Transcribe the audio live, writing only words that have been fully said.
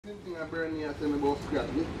same thing I burn me and tell me about scratch.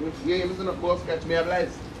 Yeah, you listen up about scratch, me have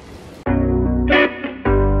lights.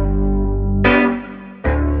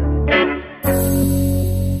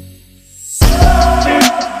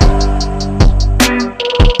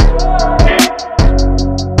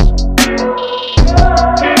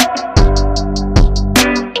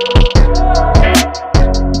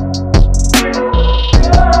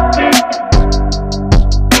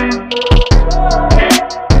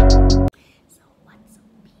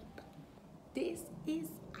 This is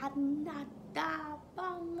another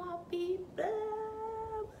banger,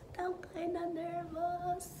 people. But I'm kind of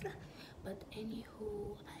nervous. But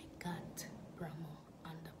anywho, I got Brahma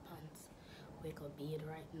Underpants. We could be it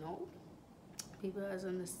right now. People are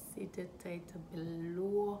gonna see the title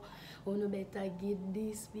below. You better give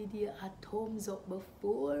this video a thumbs up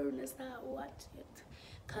before you start watching it.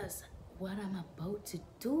 Cause what I'm about to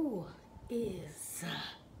do is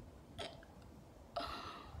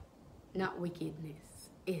not wickedness,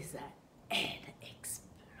 is a head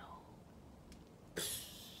explode.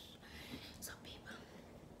 So people,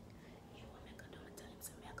 you want me to do my time,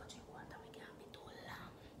 so me I got you water, we can't be too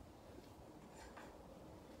long.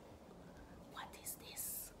 What is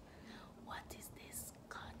this? What is this?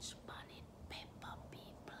 Scotch bonnet pepper,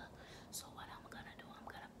 people. So what I'm gonna do, I'm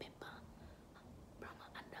gonna pepper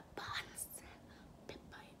Brahma Underpants.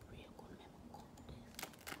 Pepper it real good, me cook this.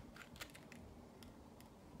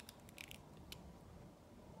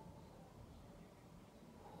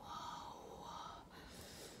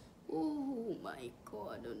 Oh my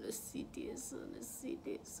God, on the cities, on the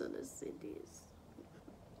cities, on the cities.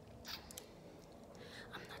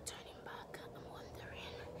 I'm not turning back. I'm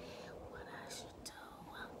wondering what I should do.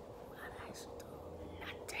 What I should do.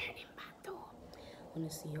 Not turning back though. Wanna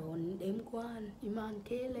see how them go on. Iman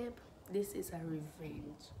Caleb. This is a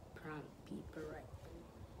revenge prank, people, right?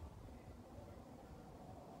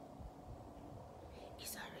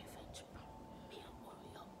 It's a revenge prank. Me and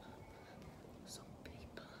hurry up. So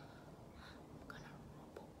people, I'm gonna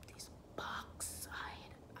rub up this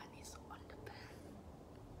backside and his underpants.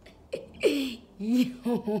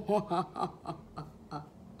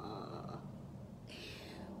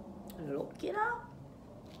 Look it up.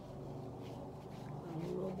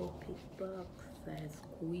 Rub up his backside,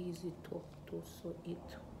 squeeze it up too so it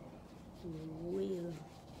will.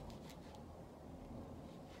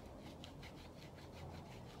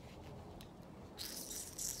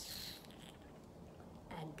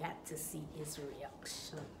 I got to see his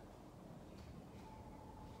reaction.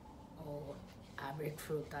 Oh, I break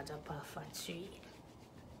fruit at a off a tree.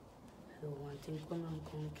 I don't want him come and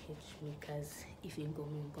come catch me, cause if he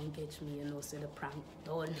come catch me, you know, say the prank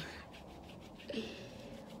done.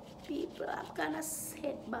 People, I'm gonna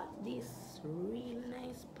set back this real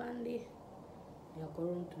nice pandy. You're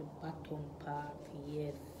going to the bottom part,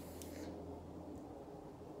 yes.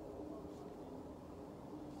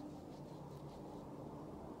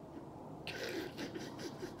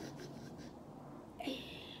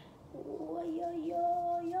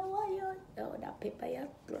 Oh, that paper is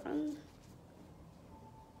strong.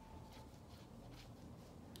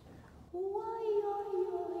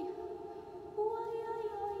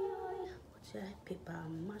 What's that paper?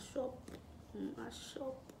 Mash up. Mash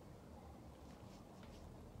up.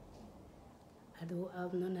 I don't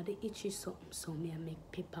have none of the itchy something, so me I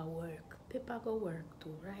make paper work. Paper go work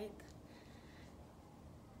too, right?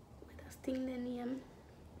 What that thing the name?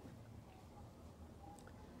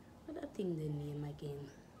 What that thing the name again?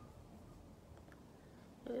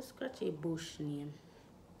 Let's scratch a bush name.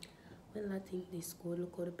 Well, I think this go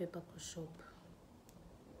look how the paper go shop.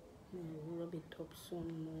 Rub it up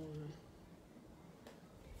some more.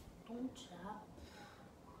 Don't chop.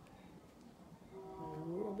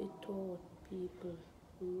 Rub it out, people.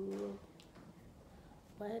 Rub.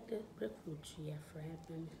 Why the breadfruit tree fried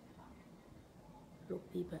man? Look,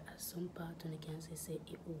 people, at some part when you can say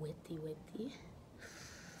it wetty.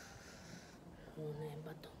 Oh, no,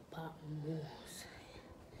 bottom part moves.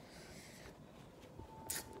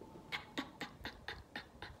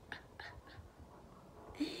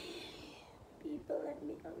 People, let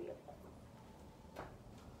me hurry up.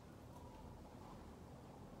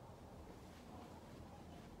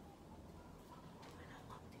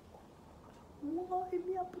 Why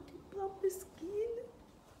me I put it on my skin?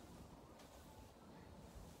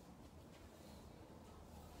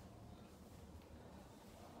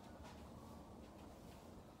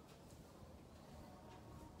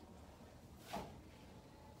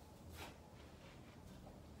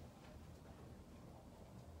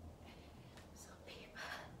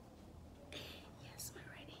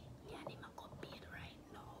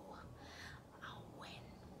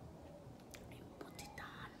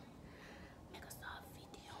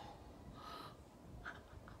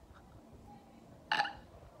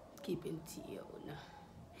 keeping tune.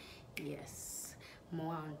 Yes.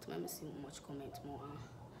 Let me see how much comments more.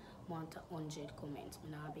 Want 100 comments. Me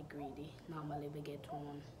now be greedy. Normally we get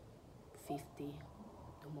 150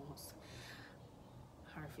 the most.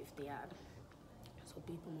 Or 50 odd. So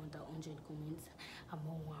people want 100 comments. And I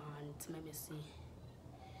want, let me see,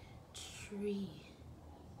 3.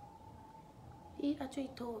 Either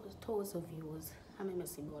 3,000 views. And let me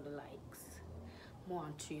see about the likes. More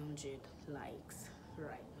than 300 likes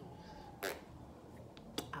right now.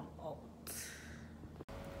 I'm out.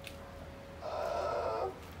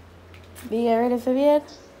 Be you ready for bed?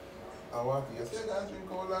 I want to. You still can't drink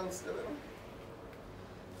how long still, you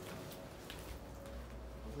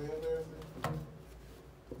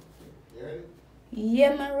ready?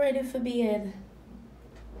 Yeah, I'm ready for bed.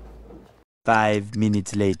 5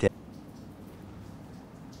 minutes later.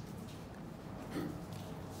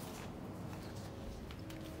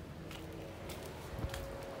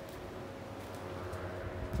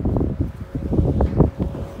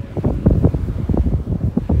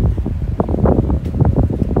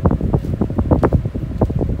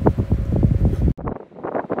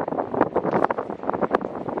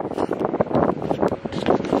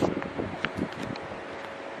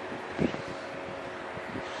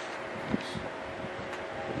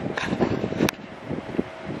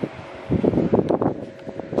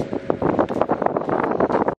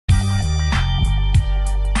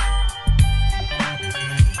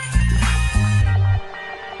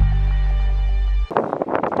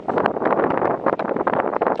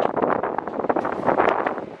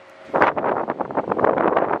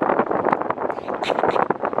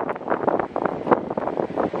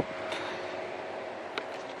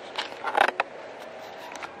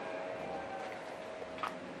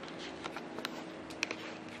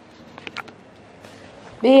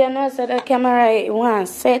 Be you know so the camera one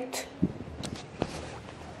set.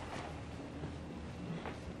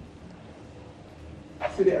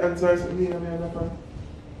 See the answers to me and my other fan?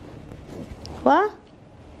 What?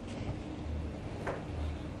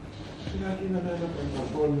 She's not in another fan.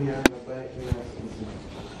 Phone me and the bike me or something.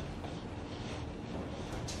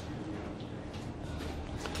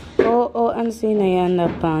 Oh, I'm seeing your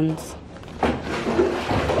underpants.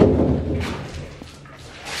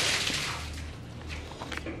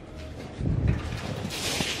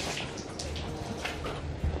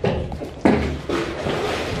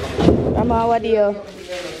 Mama, what do you?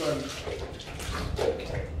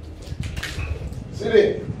 See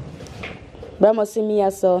it? Mama, see me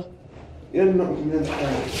also. You're not in the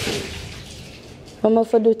underpants. Mama,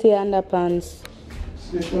 for do the underpants.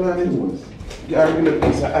 See the color it was? You are going to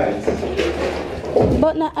piece of ice.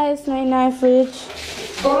 But no ice no in the fridge.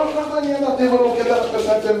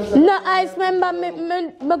 No ice, remember, me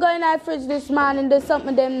go in the fridge this morning, there's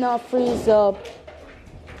something them not freeze up.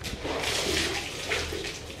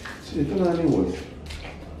 See the color it was?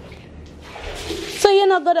 So you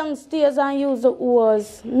not go downstairs and use the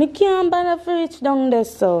hose. Me can't buy the fridge down there,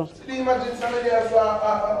 so. See, imagine somebody else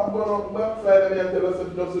I'm going up backside of me and tell us if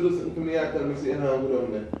you don't do something to me and tell me, see, and I'm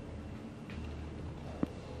down there.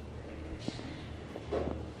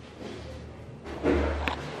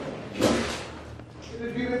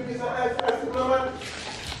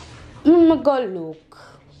 Go look.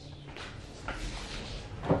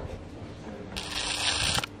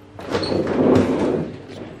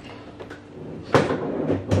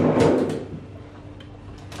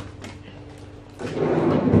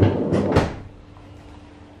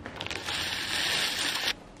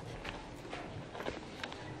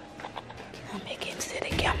 I make him see the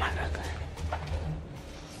camera.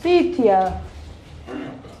 Sit here.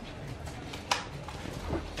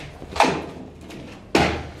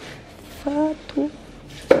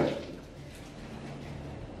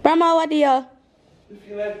 Grandma, what do you? You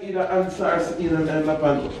feel like either answers in and end up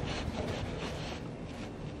on.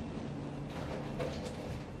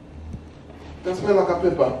 That smell like a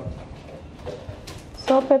pepper.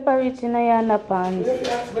 So pepper rich in your underpants. If you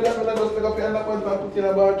ask me that, I'm just pick up your underpants and put in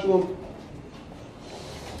a bathroom.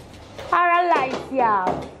 Paralyze, yeah.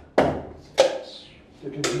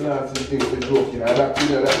 Taking the glass and things to joking. I like to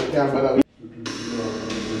know that you can't bother.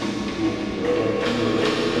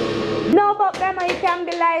 No, but Grandma, you can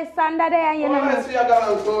be like under there, you know. Let's see a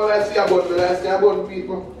gallant, so let's see about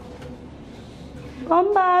people.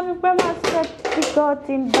 Come back, Grandma said pick out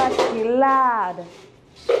in battery, lad.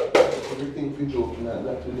 Everything for joking like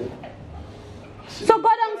that today. So go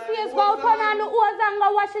downstairs, go turn on the hose and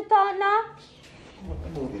go wash it out now.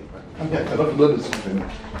 I'm here, I don't know this something.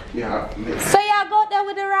 Yeah, so you go there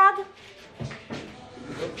with the rag?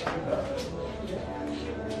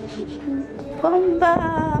 Come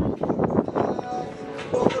back.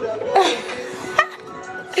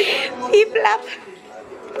 People up.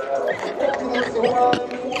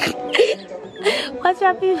 Watch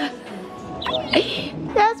out, people.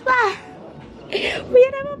 That's why. We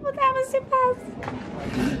never put our slippers.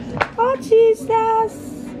 Oh, Jesus.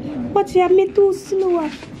 Watch out, me too slow.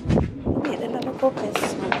 We never go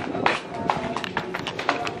past.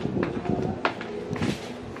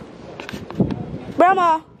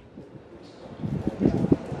 Brahma.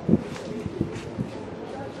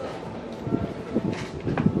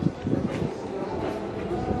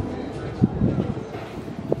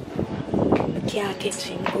 Can't catch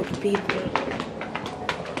him, good people.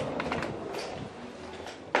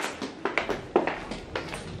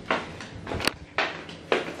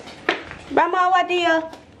 Brahma, what do you?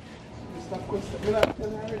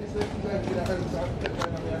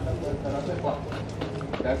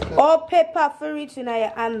 Oh, pepper for reaching out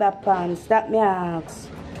your underpants. That me ask.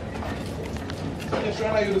 You're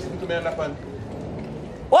trying to listen to me underpants?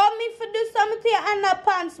 Want me to do something to your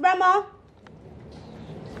underpants, Brahma?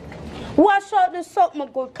 Wash out the something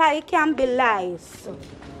good, cause it can be lies.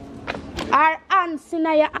 Our ants in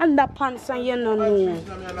your underpants and you don't know.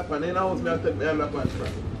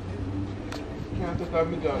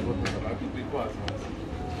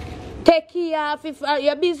 Take care of if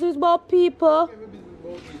your business about people.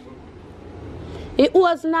 It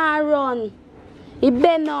was not run. It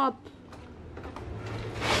been up.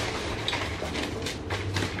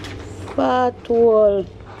 Fat wall.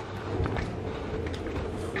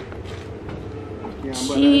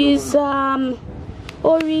 Jesus,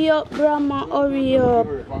 hurry up, Brahma, hurry up.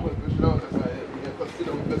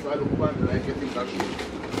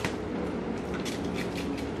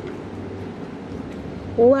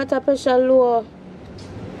 Water pressure low.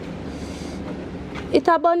 It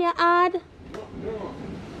a burn your hard?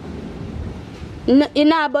 No, it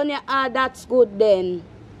not burn your hard, that's good then.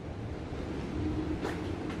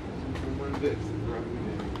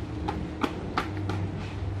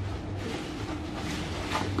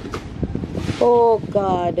 Oh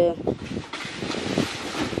God.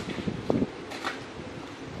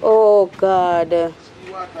 Oh God.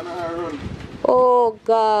 Oh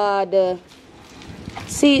God.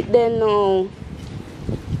 See it then now.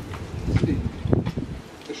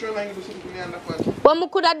 What me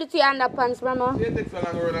could have do to your underpants, Brahma?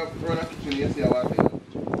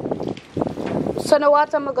 So the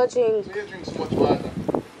water me go drink. So you drink so much water.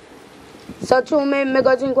 So to me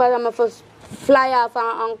go drink water, me first fly off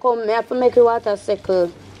and come. Me have to make the water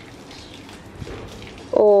circle.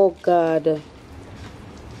 Oh God.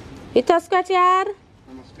 It a scratch hard?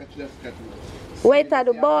 I'm a scratch that scratch. Wait at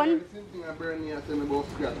the bone.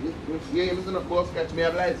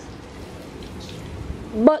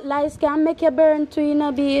 But lice can make you burn too, you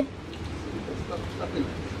know, be.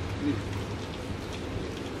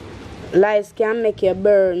 Lice can make you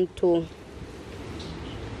burn too.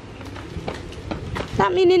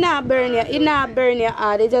 That means it not burn you. It not burn your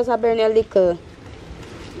hard. It just a burn your liquor.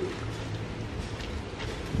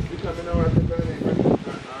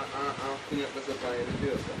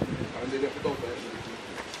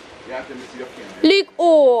 Look,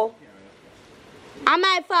 oh. Am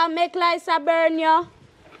I for make lice a burn you?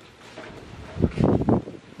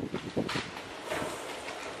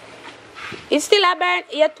 It's still a burn.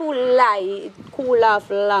 You're too light. It cool off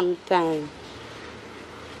a long time.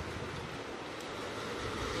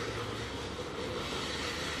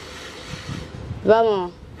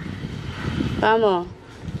 Vamos. Vamos.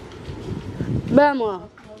 Vamos.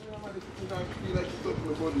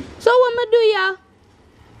 So what me do ya?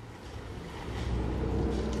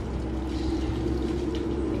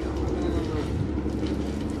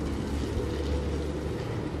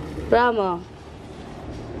 Brahma.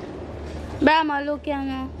 Brahma, look here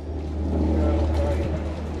now.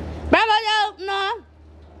 Brahma, look now.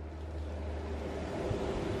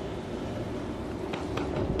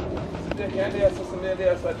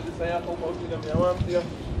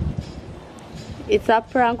 It's a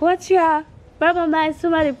prank. What's your? Brahma, my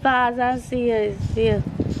somebody pass and see you.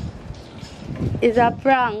 It's a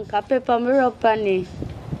prank. A pepper me up on it.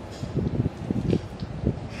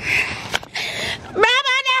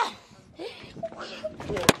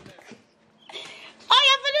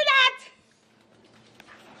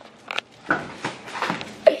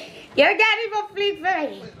 You can't even flip for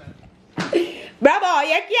me. Bravo,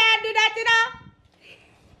 you can't do that, you know.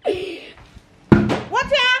 What's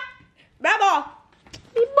that? Bravo.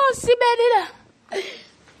 You must see better.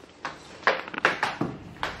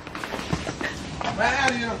 Where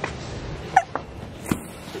are you?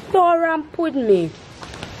 Don't ramp with me.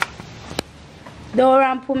 Don't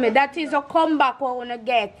ramp with me. That is a comeback we're going to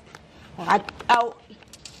get.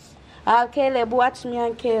 Caleb, watch me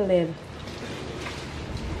and Caleb.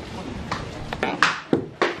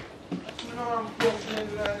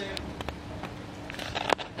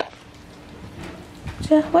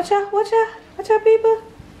 Watch out, people.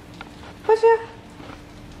 Watch out.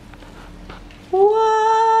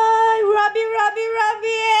 Why, Robbie,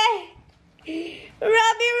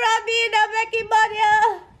 the Becky Bunny.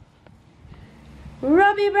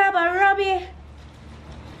 Robbie.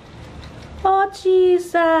 Oh,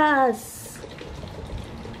 Jesus.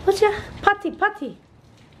 Watch out, Patty.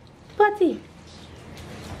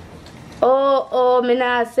 Oh, me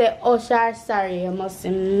not say, oh, sorry, I must be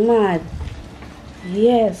mad.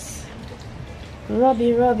 Yes.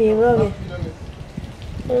 Robbie.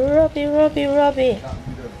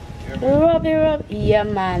 Yeah,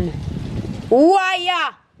 man.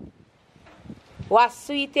 Wire. What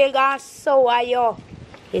sweet egg and sour you?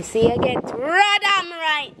 You see, you get radam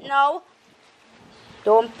right now.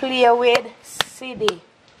 Don't play with City.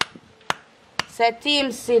 Say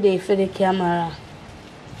Team City for the camera.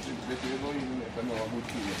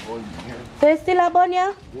 So you still a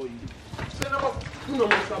bunya?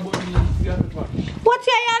 What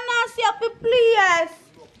you nasty up, please?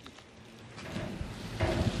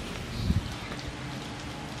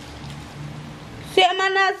 Say my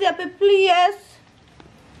nasty up, please.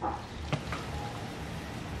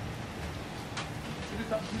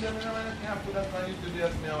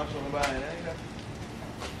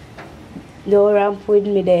 Don't ramp with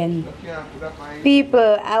me then.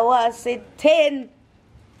 People, I was say 10.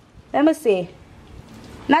 Let me see.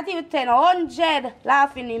 Not even 10, 100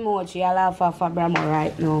 laughing emoji. I laugh off of Brahma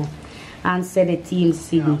right now. And say the Team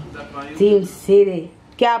City. Team City.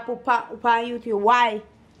 Can't put on YouTube. Why?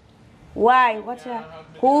 What's that?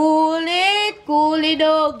 Cool it,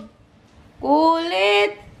 dog. Cool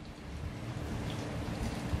it.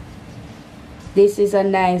 This is a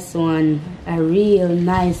nice one. A real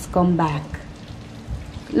nice comeback.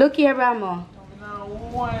 Look here, Brahma.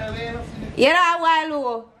 You're not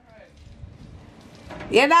wild,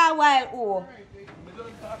 You're not wild,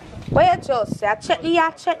 Where you just say? Check me.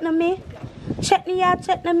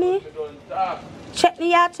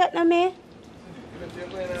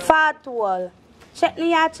 Fat wall. Check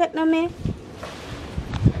me. Ow!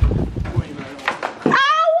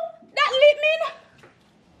 That lit me.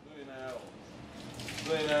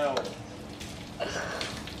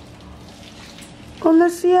 Gonna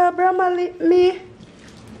see how Brahma lit me.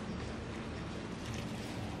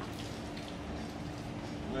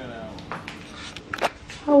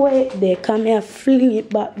 Oh, wait there, come here, fling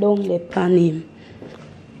it back down the pan him.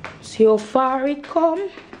 See how far it come?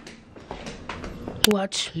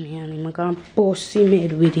 Watch me, and I'm gonna pussy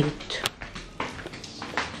made with it.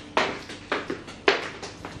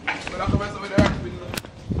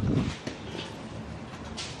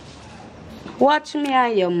 Watch me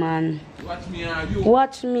and you, man. Watch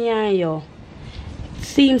me and you.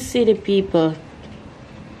 Team City people.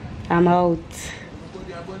 I'm out.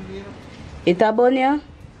 It a bunya?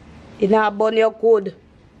 It not bunya code.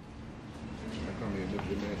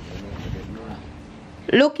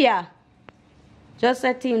 Look here. Just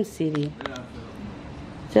a Team City.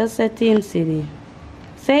 Just a Team City.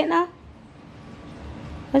 Say it now.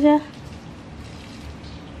 What's that?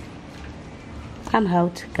 I'm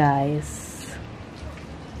out, guys.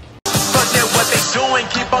 Forget what they doing,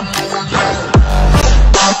 keep on.